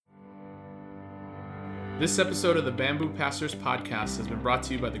This episode of the Bamboo Pastors Podcast has been brought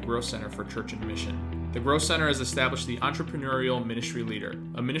to you by the Growth Center for Church and Mission. The Growth Center has established the Entrepreneurial Ministry Leader,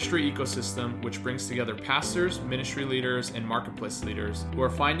 a ministry ecosystem which brings together pastors, ministry leaders, and marketplace leaders who are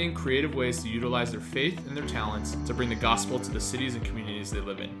finding creative ways to utilize their faith and their talents to bring the gospel to the cities and communities they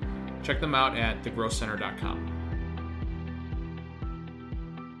live in. Check them out at thegrowthcenter.com.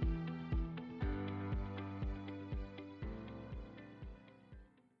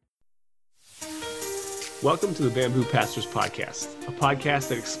 Welcome to the Bamboo Pastors Podcast, a podcast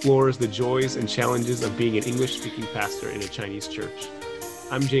that explores the joys and challenges of being an English-speaking pastor in a Chinese church.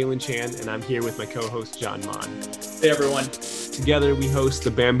 I'm Jalen Chan, and I'm here with my co-host, John Mon. Hey, everyone. Together, we host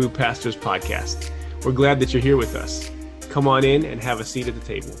the Bamboo Pastors Podcast. We're glad that you're here with us. Come on in and have a seat at the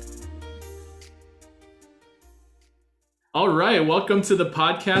table. All right, welcome to the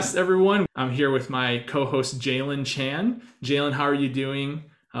podcast, everyone. I'm here with my co-host, Jalen Chan. Jalen, how are you doing?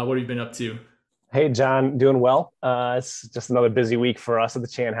 What have you been up to? Hey, John, doing well. It's just another busy week for us at the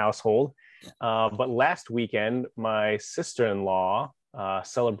Chan household. But last weekend, my sister-in-law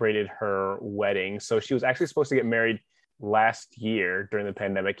celebrated her wedding. So she was actually supposed to get married last year during the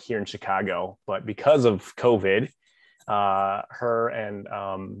pandemic here in Chicago. But because of COVID, her and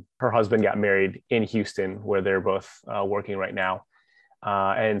her husband got married in Houston, where they're both working right now.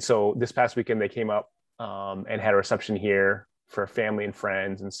 And so this past weekend, they came up and had a reception here for family and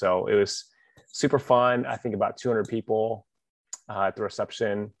friends. And so it was super fun. I think about 200 people at the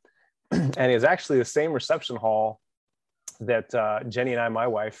reception. And it's actually the same reception hall that Jenny and I, my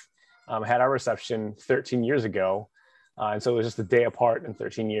wife, had our reception 13 years ago. And so it was just a day apart in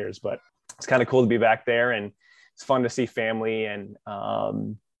 13 years, but it's kind of cool to be back there, and it's fun to see family. And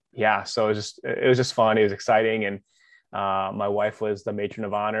so it was just fun. It was exciting. And my wife was the matron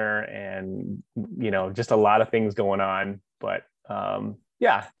of honor, and, just a lot of things going on, but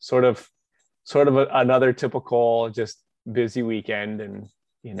sort of another typical, just busy weekend. And,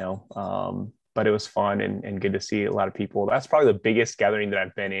 but it was fun and good to see a lot of people. That's probably the biggest gathering that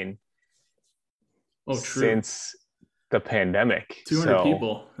I've been in since the pandemic. 200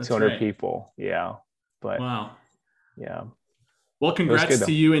 people. That's 200 right. people. Yeah. But wow. Yeah. Well, congrats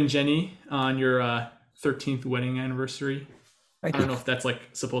to you and Jenny on your 13th wedding anniversary. I don't know if that's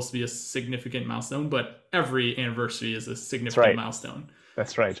supposed to be a significant milestone, but every anniversary is a significant milestone.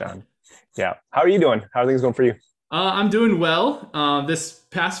 That's right, John. Yeah. How are you doing? How are things going for you? I'm doing well. This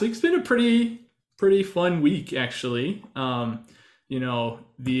past week's been a pretty fun week, actually. The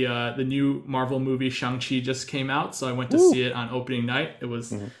new Marvel movie Shang-Chi just came out, so I went to see it on opening night. It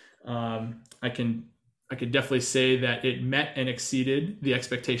was, I could definitely say that it met and exceeded the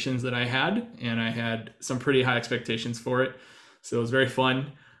expectations that I had, and I had some pretty high expectations for it. So it was very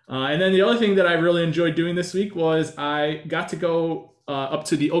fun. And then the other thing that I really enjoyed doing this week was I got to go up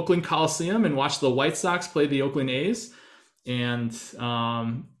to the Oakland Coliseum and watch the White Sox play the Oakland A's. And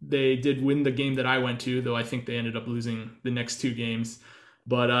they did win the game that I went to, though I think they ended up losing the next two games.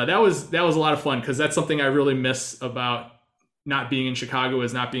 But that was a lot of fun, because that's something I really miss about not being in Chicago,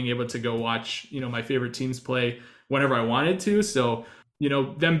 is not being able to go watch, my favorite teams play whenever I wanted to. So,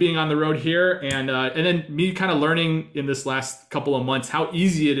 them being on the road here, and then me kind of learning in this last couple of months how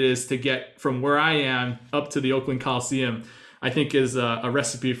easy it is to get from where I am up to the Oakland Coliseum, I think is a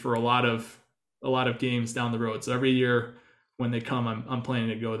recipe for a lot of games down the road. So every year when they come, I'm planning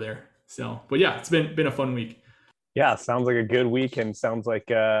to go there. So, but yeah, it's been a fun week. Yeah, sounds like a good week, and sounds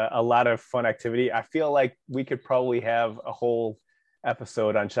like a lot of fun activity. I feel like we could probably have a whole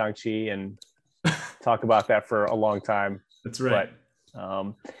episode on Shang-Chi and talk about that for a long time. That's right.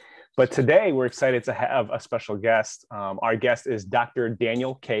 But today we're excited to have a special guest. Our guest is Dr.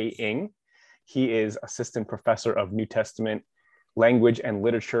 Daniel K. Ng. He is Assistant Professor of New Testament Language and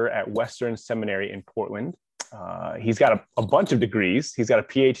Literature at Western Seminary in Portland. He's got a bunch of degrees. He's got a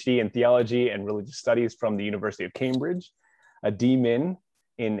PhD in theology and religious studies from the University of Cambridge, a D.Min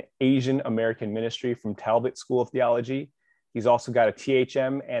in Asian American ministry from Talbot School of Theology. He's also got a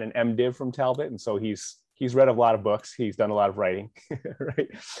THM and an MDiv from Talbot. And so he's read a lot of books. He's done a lot of writing,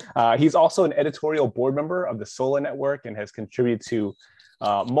 right? He's also an editorial board member of the Sola Network and has contributed to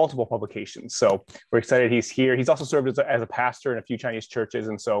multiple publications. So we're excited he's here. He's also served as a pastor in a few Chinese churches.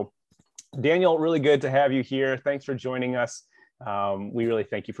 And so, Daniel, really good to have you here. Thanks for joining us. We really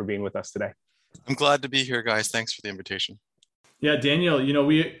thank you for being with us today. I'm glad to be here, guys. Thanks for the invitation. Yeah, Daniel,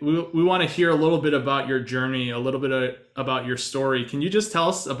 we want to hear a little bit about your journey, a little bit about your story. Can you just tell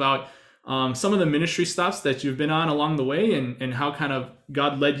us about some of the ministry stops that you've been on along the way, and how kind of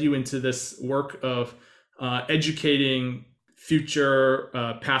God led you into this work of educating future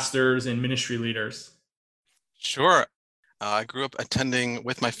pastors and ministry leaders? Sure. I grew up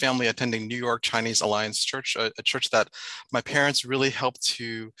with my family attending New York Chinese Alliance Church, a church that my parents really helped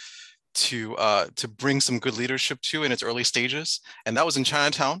to bring some good leadership to in its early stages, and that was in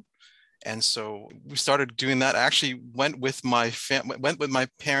Chinatown. And so we started doing that. I actually went with my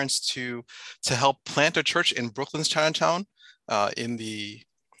parents to help plant a church in Brooklyn's Chinatown in the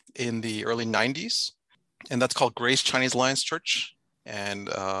early 90s, and that's called Grace Chinese Alliance Church. And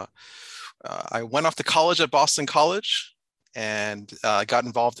I went off to college at Boston College, and got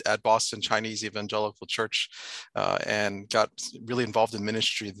involved at Boston Chinese Evangelical Church, and got really involved in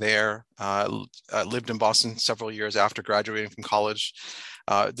ministry there. Lived in Boston several years after graduating from college.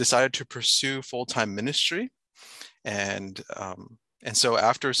 Decided to pursue full-time ministry, and so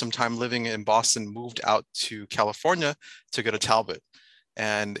after some time living in Boston, moved out to California to go to Talbot.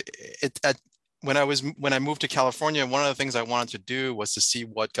 And when I moved to California, one of the things I wanted to do was to see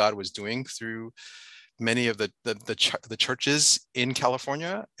what God was doing through many of the churches in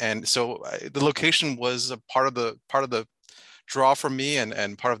California. And so the location was a part of the draw for me,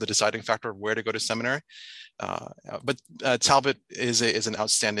 and part of the deciding factor of where to go to seminary. But Talbot is an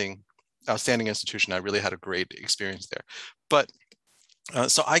outstanding institution. I really had a great experience there. But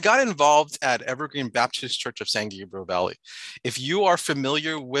so I got involved at Evergreen Baptist Church of San Gabriel Valley. If you are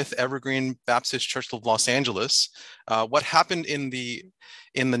familiar with Evergreen Baptist Church of Los Angeles, what happened in the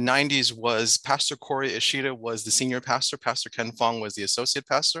 90s was Pastor Corey Ishida was the senior pastor, Pastor Ken Fong was the associate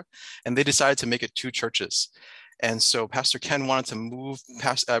pastor, and they decided to make it two churches. And so Pastor Ken wanted to move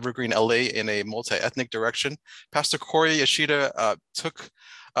past Evergreen LA in a multi-ethnic direction. Pastor Corey Ishida took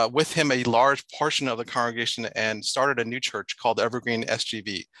with him a large portion of the congregation and started a new church called Evergreen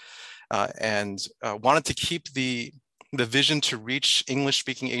SGV, and wanted to keep the vision to reach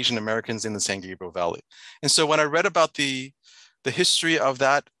English-speaking Asian Americans in the San Gabriel Valley. And so when I read about the history of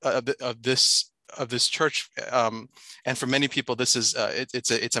that of this church, and for many people this is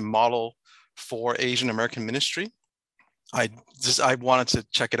it's a model for Asian American ministry, I wanted to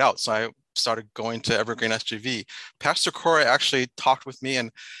check it out. So I started going to Evergreen SGV. Pastor Corey actually talked with me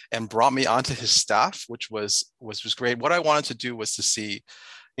and brought me onto his staff, which was great. What I wanted to do was to see,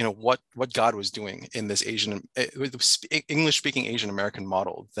 what God was doing in this English-speaking Asian American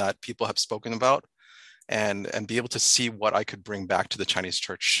model that people have spoken about, and be able to see what I could bring back to the Chinese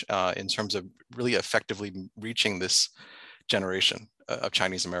church in terms of really effectively reaching this generation of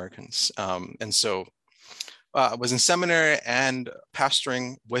Chinese Americans. And so I was in seminary and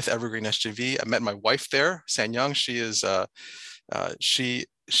pastoring with Evergreen SGV. I met my wife there, San Young. She is she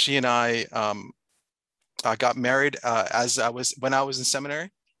and I got married when I was in seminary.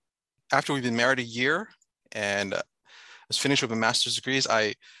 After we'd been married a year and was finished with my master's degrees,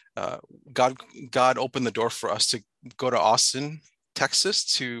 God opened the door for us to go to Austin,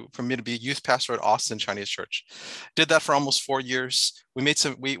 Texas, for me to be youth pastor at Austin Chinese Church. Did that for almost 4 years. We made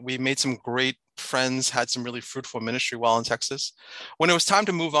some great friends, had some really fruitful ministry while in Texas. When it was time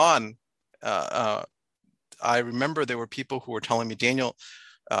to move on, I remember there were people who were telling me, Daniel,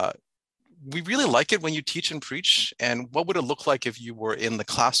 we really like it when you teach and preach. And what would it look like if you were in the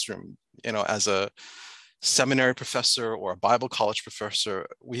classroom, as a seminary professor or a Bible college professor?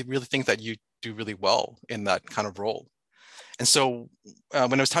 We really think that you do really well in that kind of role. And so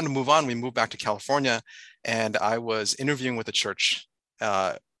when it was time to move on, we moved back to California, and I was interviewing with a church,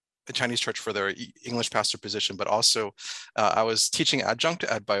 a Chinese church, for their English pastor position, but also I was teaching adjunct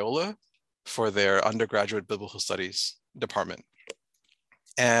at Biola for their undergraduate biblical studies department.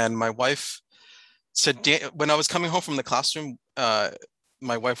 And my wife said, when I was coming home from the classroom,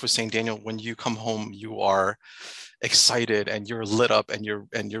 my wife was saying, Daniel, when you come home, you are excited and you're lit up and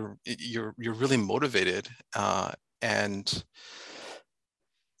you're really motivated. And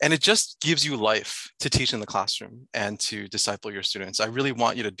it just gives you life to teach in the classroom and to disciple your students. I really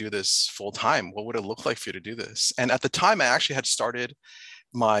want you to do this full time. What would it look like for you to do this? And at the time, I actually had started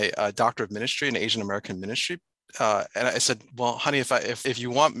my Doctor of Ministry in Asian American ministry. And I said, well, honey, if you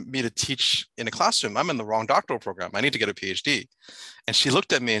want me to teach in a classroom, I'm in the wrong doctoral program. I need to get a PhD. And she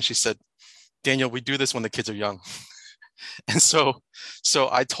looked at me and she said, Daniel, we do this when the kids are young. And so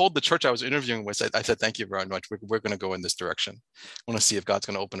I told the church I was interviewing with, I said, thank you very much. We're going to go in this direction. I want to see if God's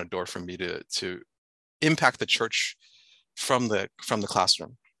going to open a door for me to impact the church from the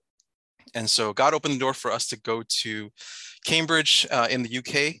classroom. And so God opened the door for us to go to Cambridge in the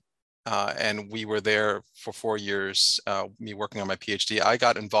UK. And we were there for 4 years, me working on my PhD. I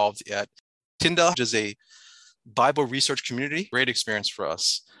got involved at Tyndale, which is a Bible research community. Great experience for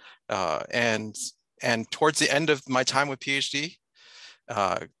us. And towards the end of my time with PhD,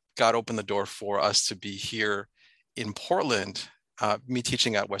 God opened the door for us to be here in Portland, me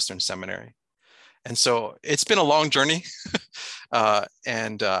teaching at Western Seminary. And so it's been a long journey,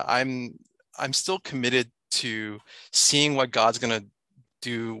 and I'm still committed to seeing what God's going to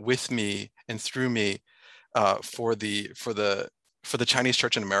do with me and through me for the Chinese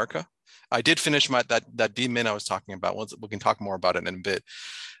church in America. I did finish that D-Min I was talking about. We can talk more about it in a bit.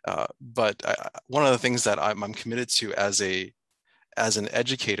 But one of the things that I'm committed to as an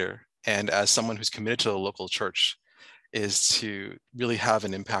educator and as someone who's committed to the local church is to really have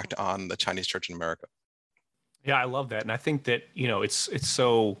an impact on the Chinese church in America. Yeah, I love that. And I think that, it's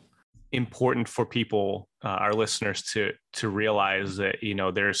so important for people, our listeners, to realize that,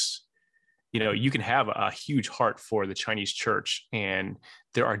 there's, you can have a huge heart for the Chinese church, and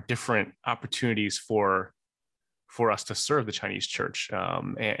there are different opportunities for us to serve the Chinese church.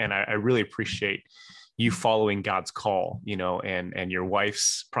 And I really appreciate you following God's call, and your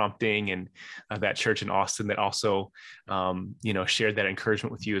wife's prompting, and that church in Austin that also, shared that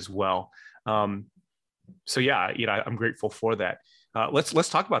encouragement with you as well. So yeah, I'm grateful for that. Let's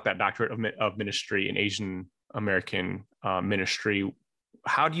talk about that doctorate of ministry in Asian American ministry.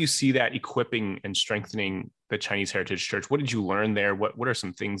 How do you see that equipping and strengthening the Chinese Heritage Church? What did you learn there? What are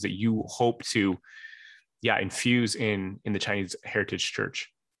some things that you hope to, infuse in the Chinese Heritage Church?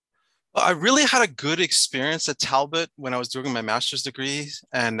 Well, I really had a good experience at Talbot when I was doing my master's degree,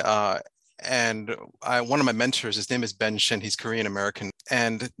 and one of my mentors, his name is Ben Shin. He's Korean American,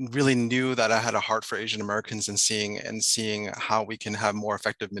 and really knew that I had a heart for Asian Americans and seeing how we can have more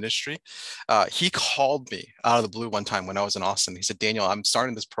effective ministry. He called me out of the blue one time when I was in Austin. He said, "Daniel, I'm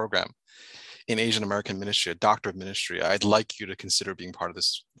starting this program in Asian American ministry, a doctor of ministry. I'd like you to consider being part of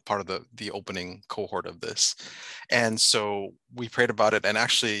the opening cohort of this." And so we prayed about it, and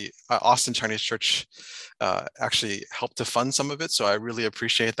actually Austin Chinese Church actually helped to fund some of it. So I really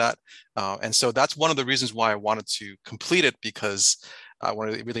appreciate that. And so that's one of the reasons why I wanted to complete it, because I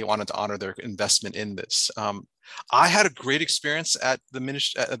really wanted to honor their investment in this. I had a great experience at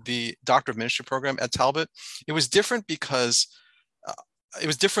the Doctor of Ministry program at Talbot. It was different because it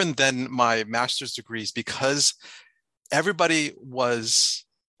was different than my master's degrees, because everybody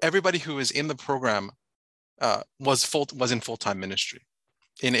who was in the program was in full-time ministry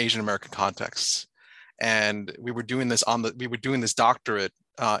in Asian American contexts, and we were doing this doctorate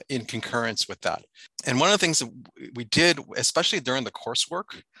in concurrence with that. And one of the things that we did, especially during the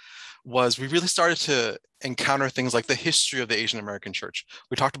coursework, was we really started to encounter things like the history of the Asian American church.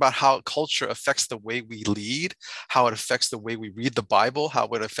 We talked about how culture affects the way we lead, how it affects the way we read the Bible, how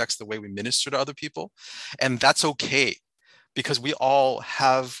it affects the way we minister to other people. And that's okay, because we all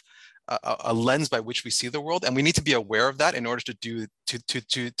have a lens by which we see the world, and we need to be aware of that in order to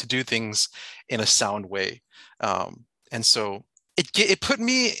do things in a sound way. And so it put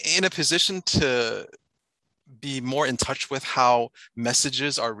me in a position to be more in touch with how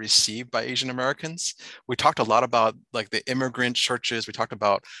messages are received by Asian Americans. We talked a lot about like the immigrant churches. We talked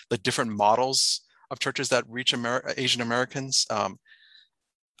about the different models of churches that reach Asian Americans.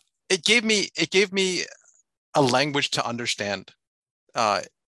 It gave me a language to understand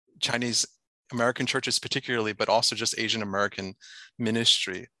Chinese American churches particularly, but also just Asian American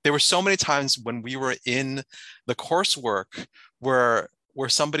ministry. There were so many times when we were in the coursework where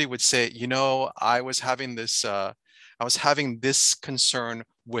somebody would say, I was having this concern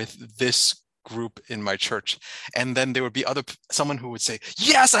with this group in my church. And then there would be someone who would say,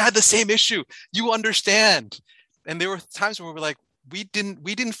 yes, I had the same issue. You understand. And there were times when we were like, we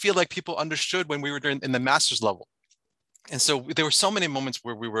didn't feel like people understood when we were in the master's level. And so there were so many moments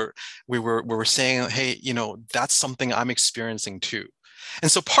where we were saying, hey, that's something I'm experiencing too.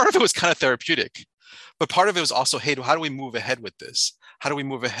 And so part of it was kind of therapeutic, but part of it was also, hey, how do we move ahead with this? How do we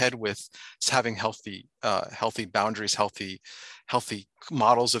move ahead with having healthy boundaries, healthy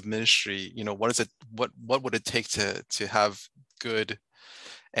models of ministry? What would it take to have good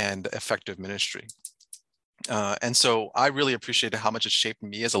and effective ministry? And so I really appreciated how much it shaped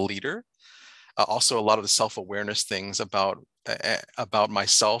me as a leader. Also, a lot of the self-awareness things about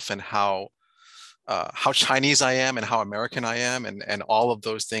myself and how Chinese I am and how American I am, and all of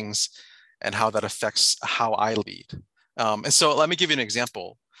those things, and how that affects how I lead. And so let me give you an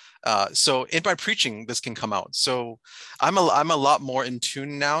example. So in my preaching, this can come out. So I'm a lot more in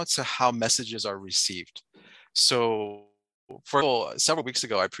tune now to how messages are received. So for several weeks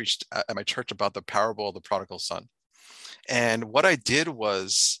ago, I preached at my church about the parable of the prodigal son. And what I did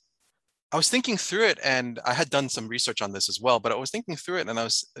was, I was thinking through it, and I had done some research on this as well, but I was thinking through it, and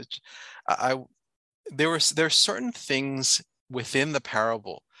there are certain things within the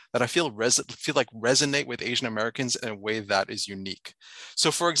parable that I feel like resonate with Asian Americans in a way that is unique.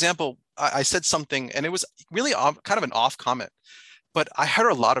 So for example, I said something, and it was really kind of an off comment, But I heard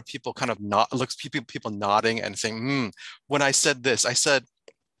a lot of people kind of people nodding and saying, when I said this, I said,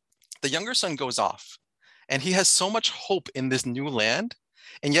 the younger son goes off and he has so much hope in this new land,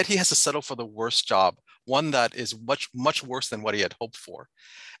 and yet he has to settle for the worst job, one that is much, much worse than what he had hoped for.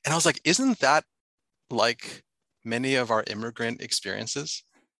 And I was like, isn't that like many of our immigrant experiences?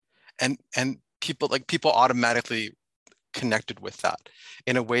 And people automatically connected with that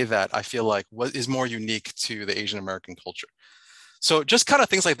in a way that I feel like is more unique to the Asian American culture. So just kind of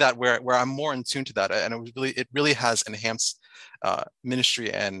things like that, where I'm more in tune to that, and it really has enhanced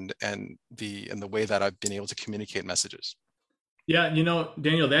ministry and the way that I've been able to communicate messages. Yeah,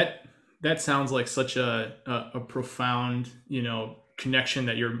 Daniel, that sounds like such a profound, connection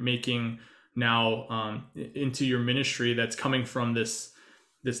that you're making now into your ministry that's coming from this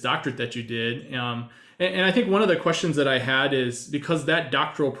doctorate that you did. And I think one of the questions that I had is, because that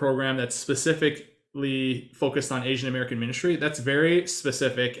doctoral program that's specifically focused on Asian American ministry, that's very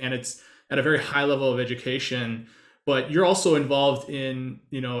specific and it's at a very high level of education, but you're also involved in,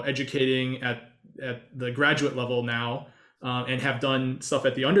 educating at the graduate level now, and have done stuff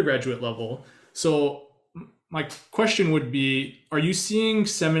at the undergraduate level. So my question would be, are you seeing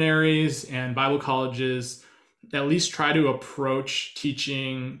seminaries and Bible colleges at least try to approach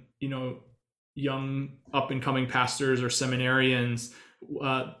teaching, young up and coming pastors or seminarians,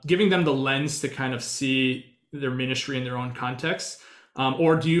 giving them the lens to kind of see their ministry in their own context?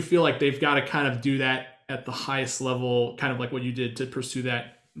 Or do you feel like they've got to kind of do that at the highest level, kind of like what you did to pursue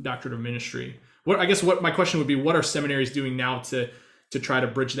that doctorate of ministry? What my question would be, what are seminaries doing now to try to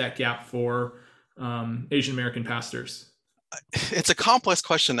bridge that gap for Asian American pastors? It's a complex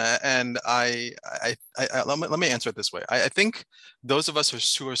question, and let me answer it this way. I think those of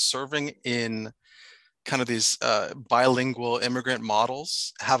us who are serving in kind of these bilingual immigrant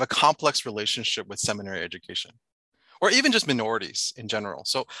models have a complex relationship with seminary education, or even just minorities in general.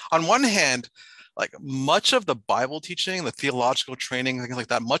 So on one hand, like much of the Bible teaching, the theological training, things like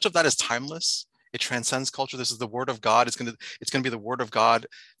that, much of that is timeless. It transcends culture. This is the word of God. It's going to be the word of God.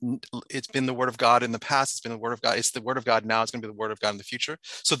 It's been the word of God in the past. It's been the word of God. It's the word of God now. It's going to be the word of God in the future.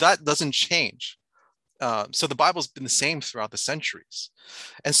 So that doesn't change. So the Bible's been the same throughout the centuries.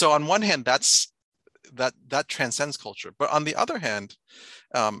 And so on one hand, that transcends culture. But on the other hand,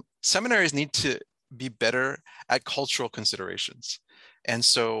 seminaries need to be better at cultural considerations. And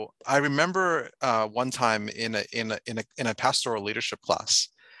so I remember one time in a pastoral leadership class,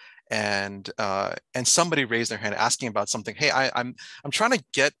 and somebody raised their hand asking about something. Hey, I'm trying to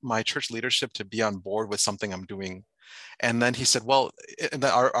get my church leadership to be on board with something I'm doing. And then he said, well,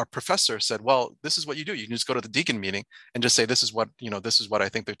 our professor said, well, this is what you do. You can just go to the deacon meeting and just say, this is what I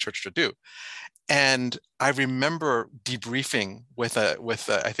think the church should do. And I remember debriefing with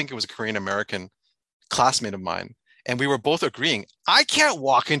I think it was a Korean American classmate of mine. And we were both agreeing, I can't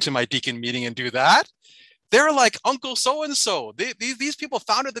walk into my deacon meeting and do that. They're like Uncle so-and-so. These people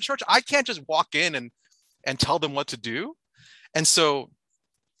founded the church. I can't just walk in and tell them what to do. And so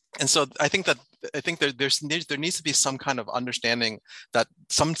I think there needs to be some kind of understanding that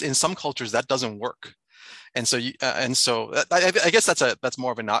in some cultures that doesn't work. And so I guess that's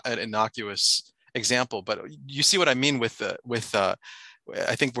more of an innocuous example, but you see what I mean with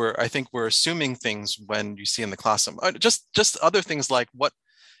I think we're assuming things when you see in the classroom. Just other things like what,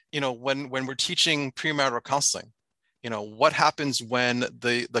 when we're teaching premarital counseling, what happens when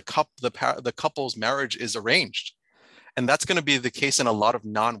the couple's marriage is arranged, and that's going to be the case in a lot of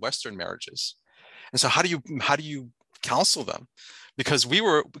non-Western marriages. And so how do you counsel them? Because we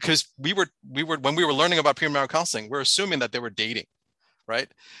were when we were learning about premarital counseling, we're assuming that they were dating,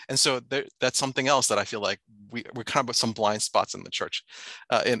 right? And so that's something else that I feel like we're kind of with some blind spots in the church,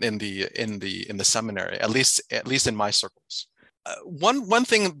 in the seminary, at least in my circles. One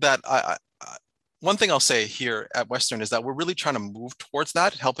thing I'll say here at Western is that we're really trying to move towards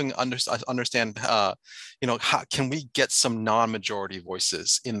that, helping understand, how can we get some non-majority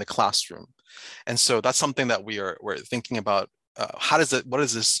voices in the classroom, and so that's something that we're thinking about. What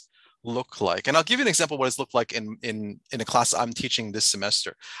does this look like? And I'll give you an example of what it's looked like in a class I'm teaching this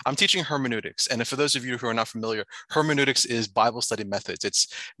semester. I'm teaching hermeneutics, and for those of you who are not familiar, hermeneutics is Bible study methods. It's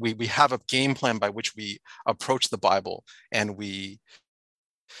we have a game plan by which we approach the Bible, and we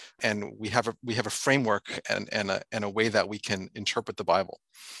have a framework and a way that we can interpret the Bible.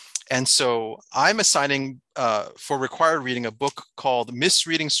 And so I'm assigning for required reading a book called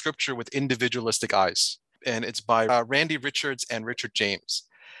Misreading Scripture with Individualistic Eyes, and it's by Randy Richards and Richard James.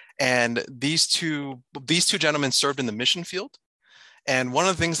 And these two gentlemen served in the mission field. And one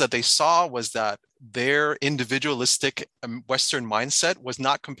of the things that they saw was that their individualistic Western mindset was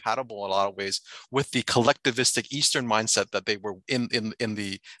not compatible in a lot of ways with the collectivistic Eastern mindset that they were in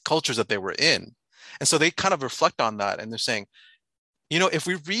the cultures that they were in. And so they kind of reflect on that, and they're saying, if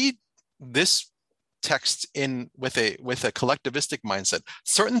we read this text in with a collectivistic mindset,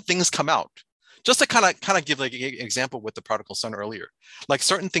 certain things come out. Just to kind of give like an example with the prodigal son earlier, like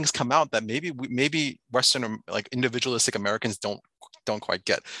certain things come out that maybe Western, like individualistic Americans don't quite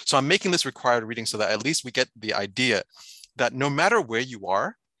get. So I'm making this required reading so that at least we get the idea that no matter where you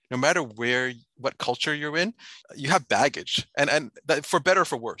are, no matter what culture you're in, you have baggage, and that, for better or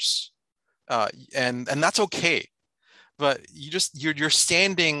for worse, and that's okay. But you're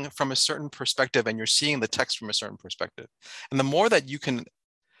standing from a certain perspective, and you're seeing the text from a certain perspective. And the more that you can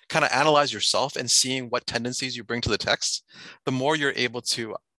kind of analyze yourself and seeing what tendencies you bring to the text, the more you're able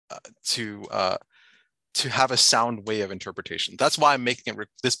to have a sound way of interpretation. That's why I'm making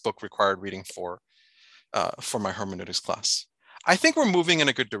this book required reading for my hermeneutics class. I think we're moving in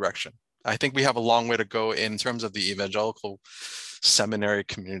a good direction. I think we have a long way to go in terms of the evangelical seminary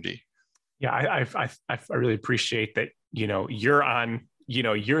community. Yeah, I really appreciate that.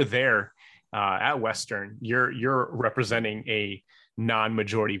 You're there at Western. You're representing a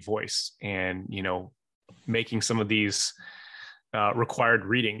non-majority voice, and making some of these required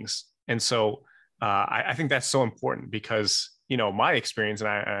readings. And so I think that's so important, because my experience, and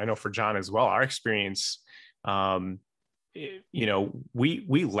I know for John as well, our experience,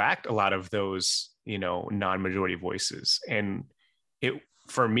 we lacked a lot of those non-majority voices. And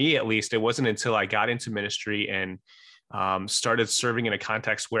for me at least, it wasn't until I got into ministry and started serving in a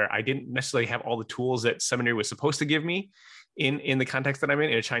context where I didn't necessarily have all the tools that seminary was supposed to give me in the context that I'm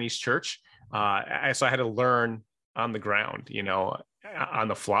in a Chinese church. So I had to learn on the ground, on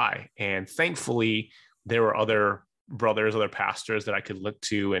the fly. And thankfully, there were other brothers, other pastors that I could look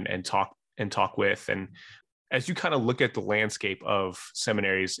to and talk with. And as you kind of look at the landscape of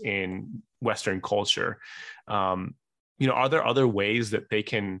seminaries in Western culture, are there other ways that they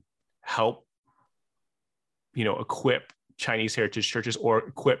can help, equip Chinese heritage churches, or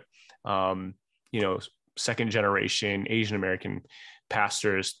equip, second generation Asian American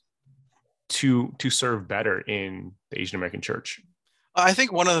pastors to serve better in the Asian American church? I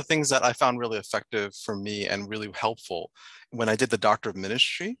think one of the things that I found really effective for me and really helpful when I did the Doctor of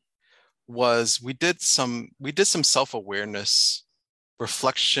Ministry was we did some self-awareness,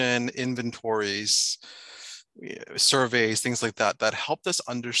 reflection, inventories, surveys, things like that helped us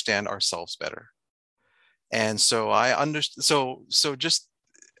understand ourselves better. And so I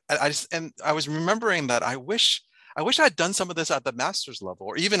was remembering that I wish I had done some of this at the master's level,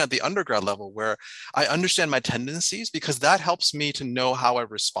 or even at the undergrad level, where I understand my tendencies, because that helps me to know how I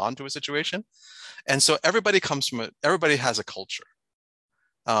respond to a situation. And so everybody has a culture.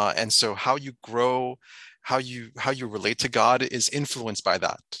 And so how you grow, how you relate to God is influenced by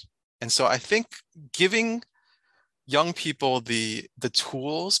that. And so I think giving young people the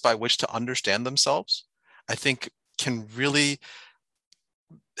tools by which to understand themselves, I think can really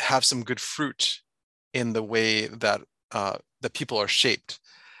have some good fruit in the way that that people are shaped,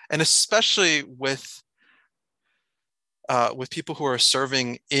 and especially with people who are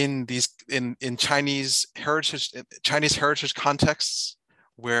serving in Chinese heritage contexts,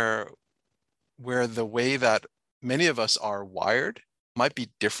 where the way that many of us are wired might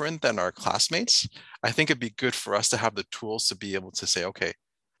be different than our classmates. I think it'd be good for us to have the tools to be able to say, okay,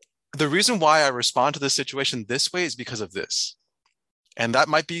 the reason why I respond to this situation this way is because of this. And that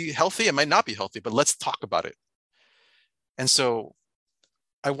might be healthy, it might not be healthy, but let's talk about it. And so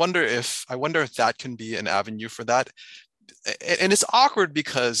I wonder if that can be an avenue for that. And it's awkward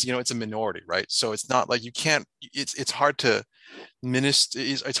because, it's a minority, right? So it's not like you can't, it's hard to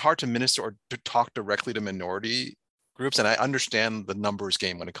minister, or to talk directly to minority groups. And I understand the numbers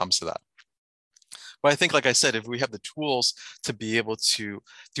game when it comes to that. But I think, like I said, if we have the tools to be able to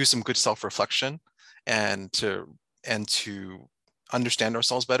do some good self-reflection and to understand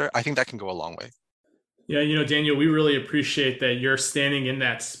ourselves better, I think that can go a long way. Yeah, Daniel, we really appreciate that you're standing in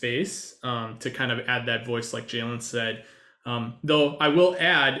that space to kind of add that voice, like Jalen said. Though I will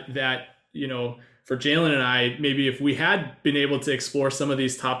add that, for Jalen and I, maybe if we had been able to explore some of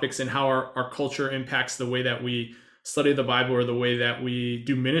these topics and how our culture impacts the way that we study the Bible or the way that we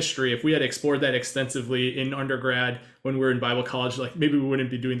do ministry, if we had explored that extensively in undergrad when we were in Bible college, like maybe we wouldn't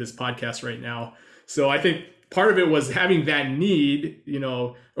be doing this podcast right now. So I think part of it was having that need,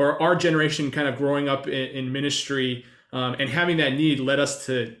 or our generation kind of growing up in ministry and having that need led us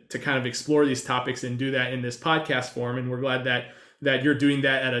to kind of explore these topics and do that in this podcast form. And we're glad that you're doing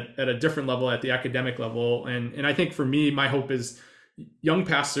that at a different level, at the academic level. And I think for me, my hope is, young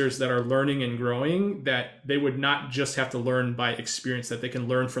pastors that are learning and growing, that they would not just have to learn by experience, that they can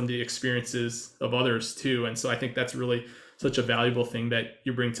learn from the experiences of others too. And so I think that's really such a valuable thing that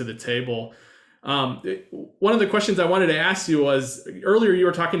you bring to the table. One of the questions I wanted to ask you was, earlier you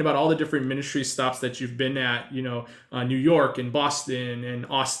were talking about all the different ministry stops that you've been at, New York and Boston and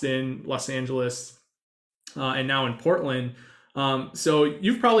Austin, Los Angeles, and now in Portland. So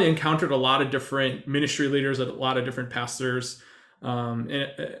you've probably encountered a lot of different ministry leaders, a lot of different pastors,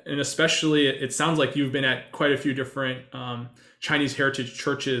 and especially it sounds like you've been at quite a few different Chinese heritage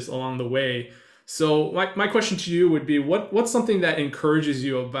churches along the way. So my question to you would be, what's something that encourages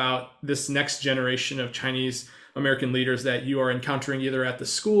you about this next generation of Chinese American leaders that you are encountering either at the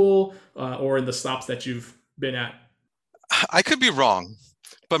school or in the stops that you've been at? I could be wrong,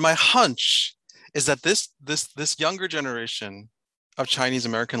 but my hunch is that this younger generation of Chinese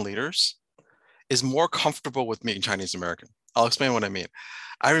American leaders is more comfortable with being Chinese American. I'll explain what I mean.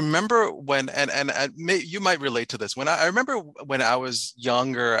 I remember when, you might relate to this. I remember when I was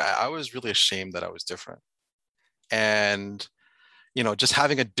younger, I was really ashamed that I was different. And, just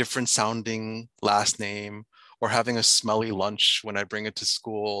having a different sounding last name or having a smelly lunch when I bring it to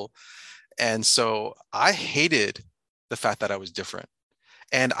school. And so I hated the fact that I was different.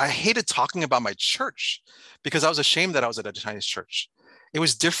 And I hated talking about my church because I was ashamed that I was at a Chinese church. It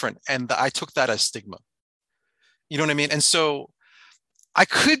was different. And I took that as stigma. You know what I mean? And so I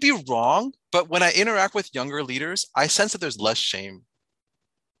could be wrong, but when I interact with younger leaders, I sense that there's less shame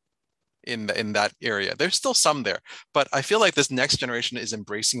in that area. There's still some there, but I feel like this next generation is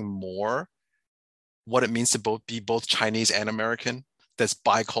embracing more what it means to be both Chinese and American, that's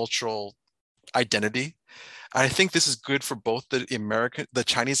bicultural identity. I think this is good for both the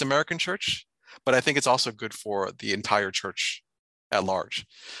Chinese American church, but I think it's also good for the entire church at large.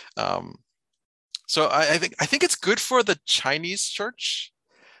 So I think it's good for the Chinese church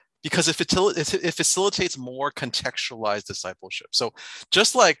because it facilitates more contextualized discipleship. So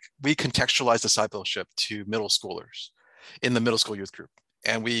just like we contextualize discipleship to middle schoolers in the middle school youth group,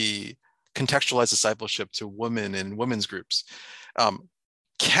 and we contextualize discipleship to women in women's groups,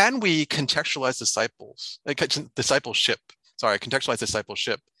 can we contextualize contextualize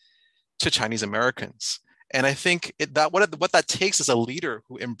discipleship to Chinese Americans? And I think what that takes is a leader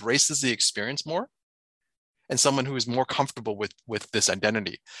who embraces the experience more, and someone who is more comfortable with this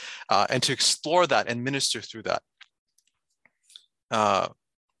identity, and to explore that and minister through that. The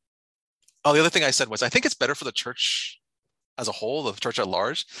other thing I said was, I think it's better for the church as a whole, the church at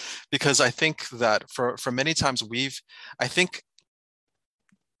large, because I think that for many times I think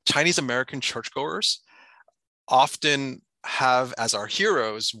Chinese American churchgoers often have as our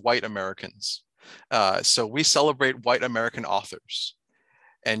heroes white Americans. So we celebrate white American authors.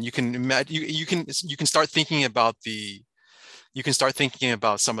 And you can imagine, you can start thinking about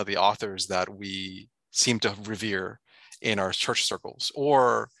some of the authors that we seem to revere in our church circles,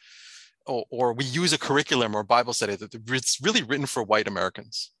 or we use a curriculum or Bible study that's really written for white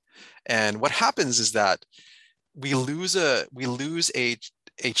Americans. And what happens is that we lose a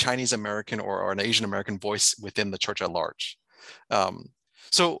Chinese American or an Asian American voice within the church at large.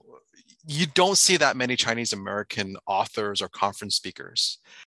 So you don't see that many Chinese American authors or conference speakers.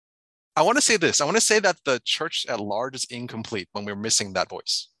 I want to say this. I want to say that the church at large is incomplete when we're missing that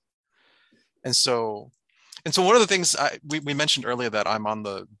voice. And so one of the things we mentioned earlier, that I'm on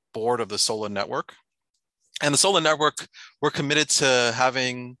the board of the SOLA Network. And the SOLA Network, we're committed to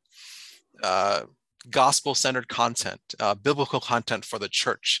having gospel-centered content, biblical content for the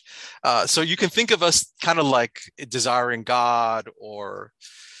church. So you can think of us kind of like Desiring God or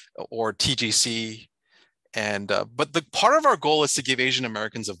TGC, but the part of our goal is to give Asian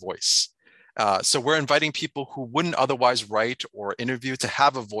Americans a voice. So we're inviting people who wouldn't otherwise write or interview to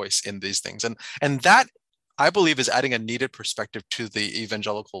have a voice in these things, and that, I believe, is adding a needed perspective to the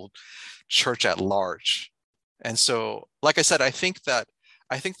evangelical church at large. And so, like I said, I think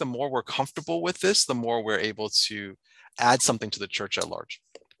the more we're comfortable with this, the more we're able to add something to the church at large.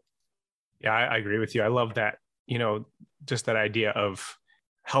 Yeah, I agree with you. I love that, just that idea of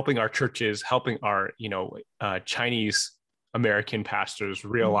helping our churches, helping our, Chinese American pastors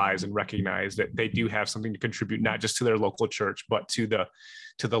realize and recognize that they do have something to contribute, not just to their local church, but to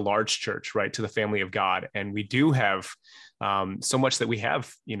the large church, right? To the family of God. And we do have so much that we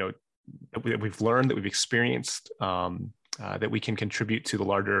have, that we've learned, that we've experienced, that we can contribute to the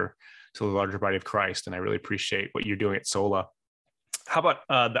larger body of Christ. And I really appreciate what you're doing at SOLA. How about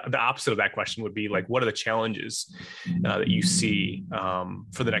the opposite of that question would be, like, what are the challenges that you see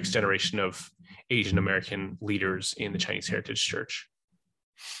for the next generation of Asian American leaders in the Chinese Heritage Church?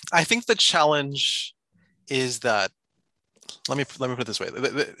 I think the challenge is that let me put it this way.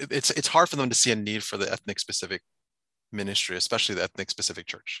 It's hard for them to see a need for the ethnic specific ministry, especially the ethnic specific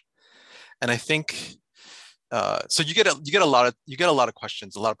church. And I think so you get a lot of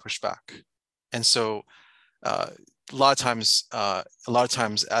questions, a lot of pushback. And so a lot of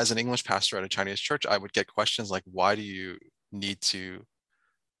times as an English pastor at a Chinese church, I would get questions like, why do you need to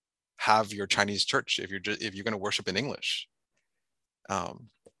have your Chinese church if you're going to worship in English?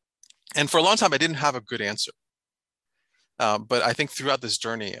 And for a long time, I didn't have a good answer. But I think throughout this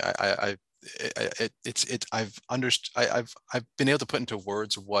journey, I've been able to put into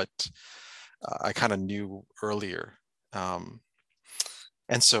words what I kind of knew earlier.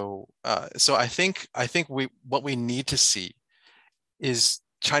 And so I think what we need to see is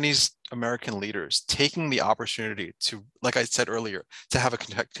Chinese American leaders taking the opportunity to, like I said earlier, to have a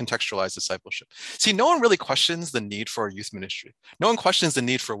contextualized discipleship. See, no one really questions the need for a youth ministry. No one questions the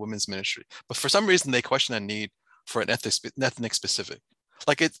need for a women's ministry, but for some reason they question a need for an ethnic specific.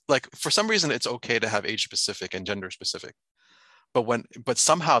 Like for some reason it's okay to have age specific and gender specific, but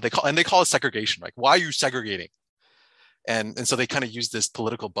somehow they call it segregation. Like, why are you segregating? And so they kind of use this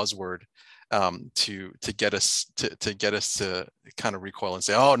political buzzword to get us to kind of recoil and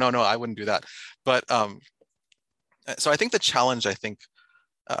say, oh no, I wouldn't do that. But so I think the challenge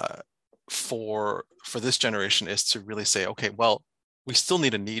for this generation is to really say, okay, well, we still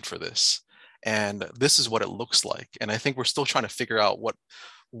need a need for this, and this is what it looks like. And I think we're still trying to figure out what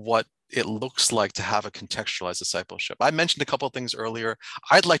it looks like to have a contextualized discipleship. I mentioned a couple of things earlier.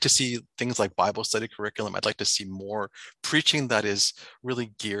 I'd like to see things like Bible study curriculum. I'd like to see more preaching that is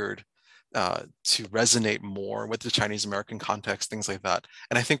really geared to resonate more with the Chinese American context, things like that.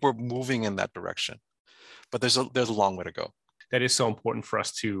 And I think we're moving in that direction, but there's a long way to go. That is so important for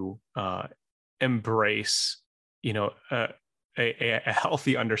us to embrace, a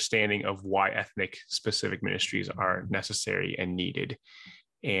healthy understanding of why ethnic specific ministries are necessary and needed.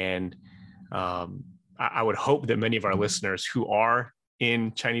 And I would hope that many of our listeners who are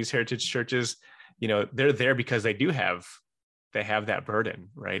in Chinese heritage churches, they're there because they have that burden,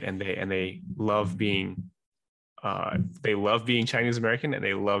 right? And they love being Chinese American, and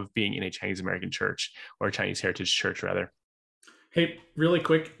they love being in a Chinese American church, or a Chinese heritage church rather. Hey, really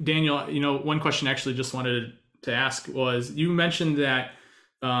quick, Daniel, one question I actually just wanted to ask was, you mentioned that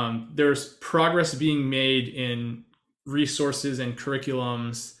there's progress being made in resources and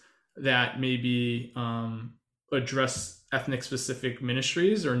curriculums that maybe address ethnic specific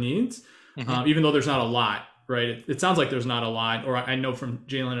ministries or needs, even though there's not a lot, right? It sounds like there's not a lot, or I know from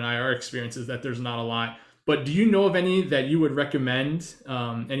Jalen and I, our experiences, that there's not a lot. But do you know of any that you would recommend,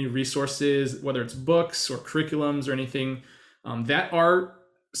 any resources, whether it's books or curriculums or anything that are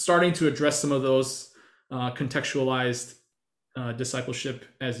starting to address some of those contextualized discipleship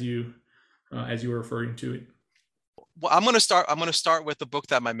as you were referring to it? Well, I'm going to start with the book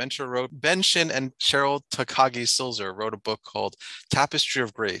that my mentor wrote. Ben Shin and Cheryl Takagi-Silzer wrote a book called Tapestry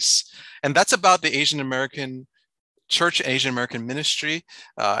of Grace. And that's about the Asian American church, Asian American ministry.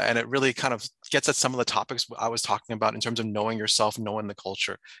 And it really kind of gets at some of the topics I was talking about in terms of knowing yourself, knowing the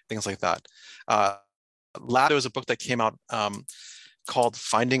culture, things like that. There was a book that came out called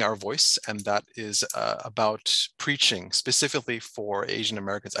Finding Our Voice, and that is about preaching specifically for Asian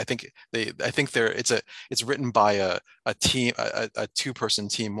Americans. I think it's written by a team, a two-person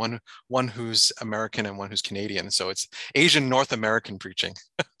team, one who's American and one who's Canadian. So it's Asian North American preaching,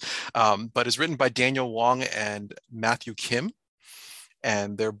 but it's written by Daniel Wong and Matthew Kim,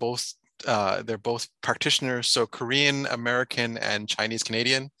 and they're both practitioners, so Korean American and Chinese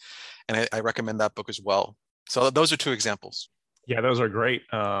Canadian, and I recommend that book as well. So those are two examples. Yeah, those are great.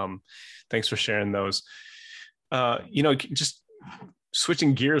 Thanks for sharing those. Just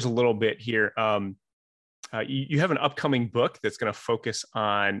switching gears a little bit here. You have an upcoming book that's going to focus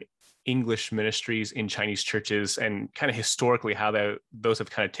on English ministries in Chinese churches, and kind of historically how those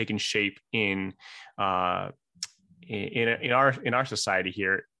have kind of taken shape in our society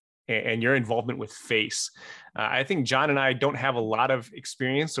here, and your involvement with FACE. I think John and I don't have a lot of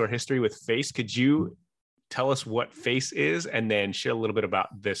experience or history with FACE. Could you tell us what FACE is, and then share a little bit about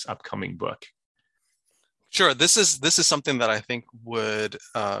this upcoming book? Sure. This is something that I think would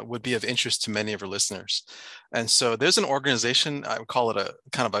be of interest to many of our listeners. And so there's an organization, I would call it a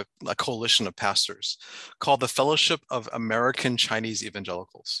kind of a coalition of pastors, called the Fellowship of American Chinese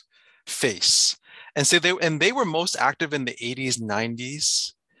Evangelicals, FACE. And so they were most active in the 80s,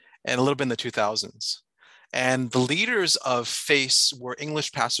 90s, and a little bit in the 2000s. And the leaders of FACE were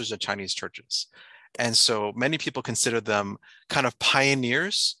English pastors at Chinese churches. And so many people consider them kind of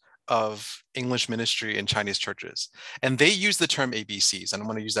pioneers of English ministry in Chinese churches. And they use the term ABCs. And I'm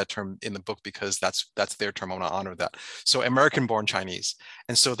going to use that term in the book because that's their term. I want to honor that. So American-born Chinese.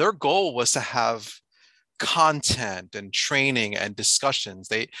 And so their goal was to have content and training and discussions.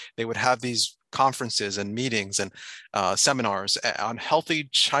 They would have these conferences and meetings and seminars on healthy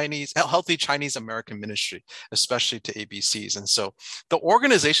Chinese American ministry, especially to ABCs. And so the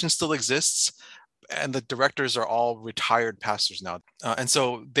organization still exists, and the directors are all retired pastors now. And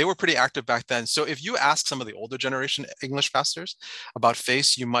so they were pretty active back then. So if you ask some of the older generation English pastors about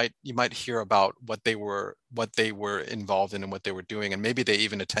FACE, you might hear about what they were involved in and what they were doing. And maybe they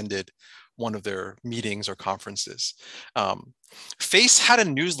even attended one of their meetings or conferences. FACE had a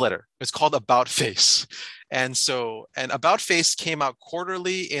newsletter. It's called About FACE. And About FACE came out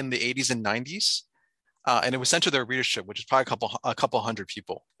quarterly in the 80s and 90s. And it was sent to their readership, which is probably a couple hundred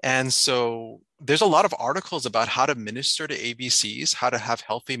people. And so there's a lot of articles about how to minister to ABCs, how to have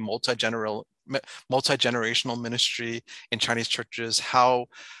healthy multi-generational ministry in Chinese churches, how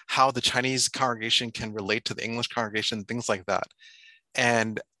the Chinese congregation can relate to the English congregation, things like that.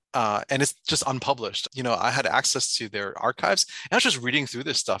 And it's just unpublished. I had access to their archives, and I was just reading through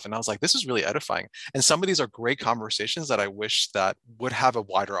this stuff, and I was like, this is really edifying. And some of these are great conversations that I wish that would have a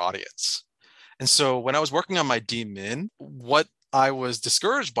wider audience. And so when I was working on my DMin, what I was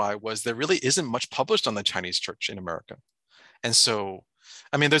discouraged by was there really isn't much published on the Chinese church in America. And so,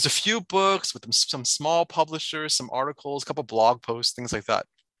 I mean, there's a few books with some small publishers, some articles, a couple blog posts, things like that.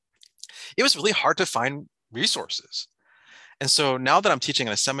 It was really hard to find resources. And so now that I'm teaching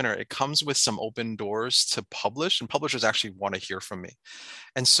in a seminary, it comes with some open doors to publish, and publishers actually want to hear from me.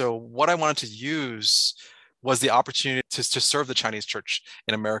 And so what I wanted to use was the opportunity to serve the Chinese church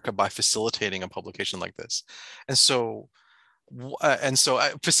in America by facilitating a publication like this. And so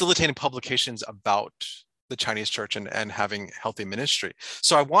facilitating publications about the Chinese church and having healthy ministry.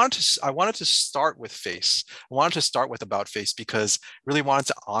 So I wanted to start with FACE. I wanted to start with About FACE because I really wanted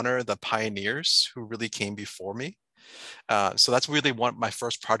to honor the pioneers who really came before me. So that's really my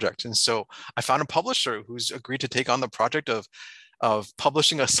first project. And so I found a publisher who's agreed to take on the project of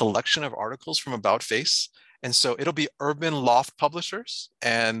publishing a selection of articles from About FACE. And so it'll be Urban Loft Publishers,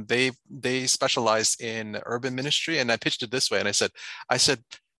 and they specialize in urban ministry. And I pitched it this way, and I said,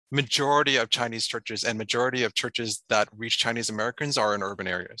 majority of Chinese churches and majority of churches that reach Chinese Americans are in urban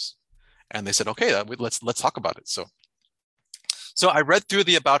areas. And they said, okay, let's talk about it. So I read through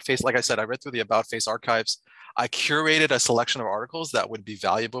the About FACE, like I said, I read through the About FACE archives. I curated a selection of articles that would be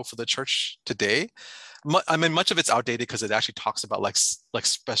valuable for the church today. I mean, much of it's outdated because it actually talks about like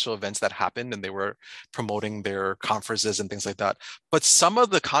special events that happened and they were promoting their conferences and things like that. But some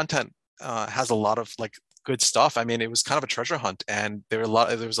of the content has a lot of like good stuff. I mean, it was kind of a treasure hunt, and there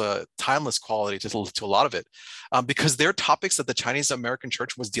was a timeless quality to a lot of it because they're topics that the Chinese American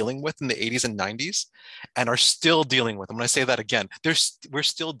church was dealing with in the 80s and 90s and are still dealing with. And when I say that again, we're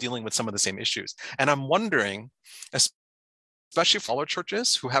still dealing with some of the same issues. And I'm wondering, especially for smaller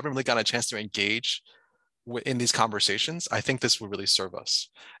churches who haven't really gotten a chance to engage in these conversations, I think this would really serve us.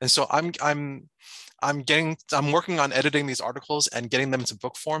 And so I'm working on editing these articles and getting them into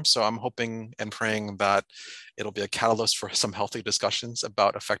book form. So I'm hoping and praying that it'll be a catalyst for some healthy discussions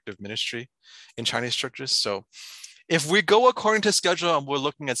about effective ministry in Chinese churches. So if we go according to schedule, we're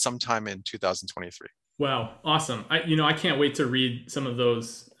looking at sometime in 2023. Wow, awesome! I can't wait to read some of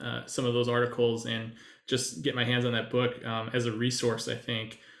those articles and just get my hands on that book as a resource. I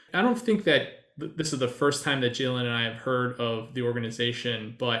don't think that this is the first time that Jalen and I have heard of the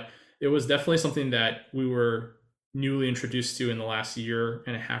organization, but it was definitely something that we were newly introduced to in the last year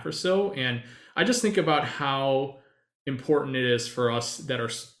and a half or so. And I just think about how important it is for us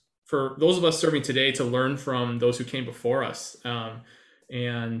for those of us serving today to learn from those who came before us.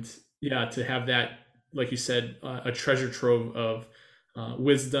 And yeah, to have that, like you said, a treasure trove of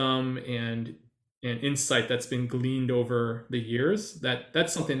wisdom and insight that's been gleaned over the years,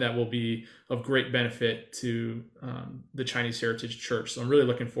 that's something that will be of great benefit to the Chinese Heritage Church. So I'm really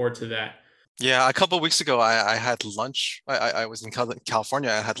looking forward to that. Yeah, a couple of weeks ago, I had lunch. I was in California.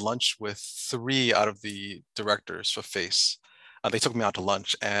 I had lunch with 3 out of the directors for FACE. They took me out to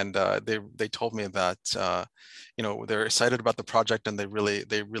lunch, and they told me that they're excited about the project, and they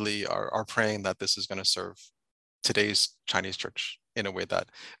really are praying that this is going to serve today's Chinese church in a way that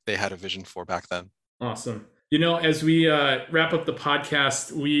they had a vision for back then. Awesome. As we wrap up the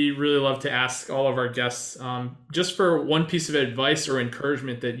podcast, we really love to ask all of our guests just for one piece of advice or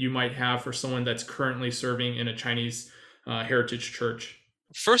encouragement that you might have for someone that's currently serving in a Chinese heritage church.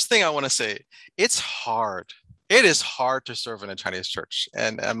 First thing I want to say, it's hard. It is hard to serve in a Chinese church,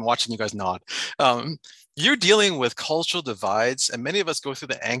 and I'm watching you guys nod. You're dealing with cultural divides, and many of us go through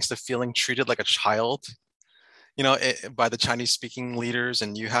the angst of feeling treated like a child, by the Chinese speaking leaders,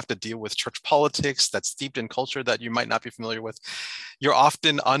 and you have to deal with church politics that's steeped in culture that you might not be familiar with. You're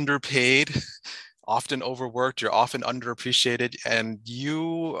often underpaid, often overworked, you're often underappreciated, and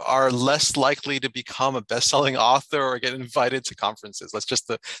you are less likely to become a best-selling author or get invited to conferences. That's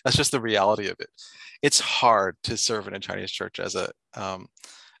just the reality of it. It's hard to serve in a Chinese church as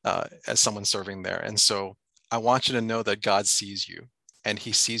someone serving there. And so I want you to know that God sees you, and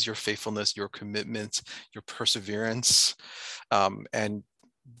he sees your faithfulness, your commitment, your perseverance, and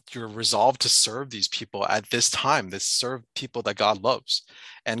your resolve to serve these people at this time, serve people that God loves.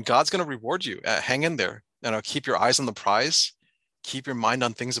 And God's going to reward you. Hang in there. Keep your eyes on the prize. Keep your mind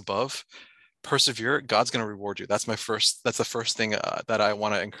on things above. Persevere. God's going to reward you. That's the first thing that I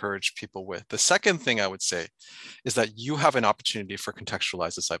want to encourage people with. The second thing I would say is that you have an opportunity for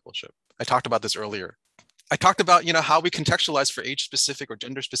contextualized discipleship. I talked about this earlier. I talked about, how we contextualize for age-specific or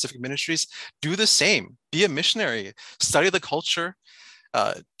gender-specific ministries. Do the same. Be a missionary. Study the culture.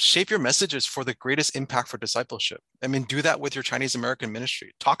 Shape your messages for the greatest impact for discipleship. Do that with your Chinese American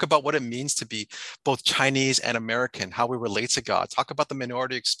ministry. Talk about what it means to be both Chinese and American, how we relate to God. Talk about the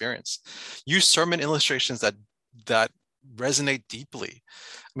minority experience. Use sermon illustrations that resonate deeply.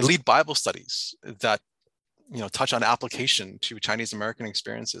 Lead Bible studies that touch on application to Chinese American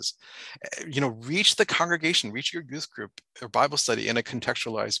experiences. Reach the congregation, reach your youth group or Bible study in a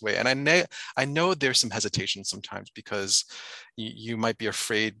contextualized way. And I know there's some hesitation sometimes because you might be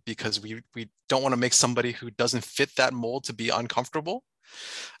afraid because we don't want to make somebody who doesn't fit that mold to be uncomfortable.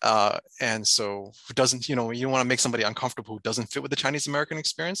 And so who doesn't, you don't want to make somebody uncomfortable who doesn't fit with the Chinese American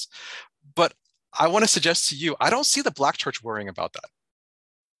experience. But I want to suggest to you, I don't see the Black church worrying about that.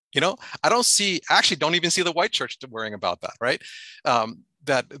 Don't even see the white church worrying about that, right?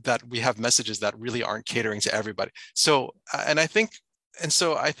 That we have messages that really aren't catering to everybody. So I think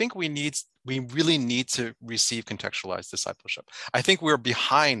we really need to receive contextualized discipleship. I think we're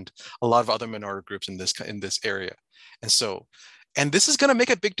behind a lot of other minority groups in this area. And this is going to make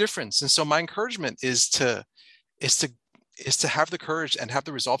a big difference. And so my encouragement is to have the courage and have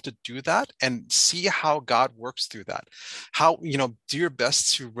the resolve to do that and see how God works through that. How, do your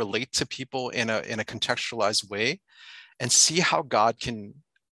best to relate to people in a contextualized way and see how God can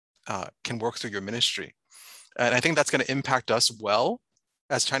work through your ministry. And I think that's going to impact us well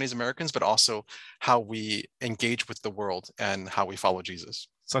as Chinese Americans, but also how we engage with the world and how we follow Jesus.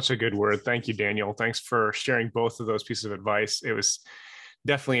 Such a good word. Thank you, Daniel. Thanks for sharing both of those pieces of advice. It was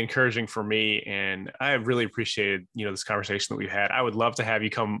definitely encouraging for me, and I really appreciated this conversation that we've had. I would love to have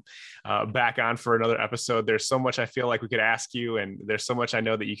you come back on for another episode. There's so much I feel like we could ask you, and there's so much I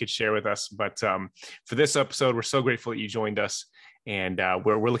know that you could share with us. But for this episode, we're so grateful that you joined us, and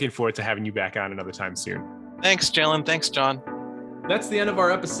we're looking forward to having you back on another time soon. Thanks, Jalen. Thanks, John. That's the end of our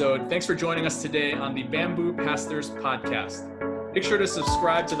episode. Thanks for joining us today on the Bamboo Pastors Podcast. Make sure to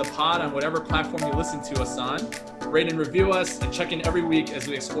subscribe to the pod on whatever platform you listen to us on. Rate and review us, and check in every week as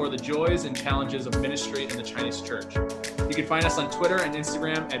we explore the joys and challenges of ministry in the Chinese church. You can find us on Twitter and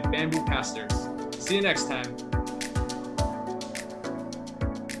Instagram at Bamboo Pastors. See you next time.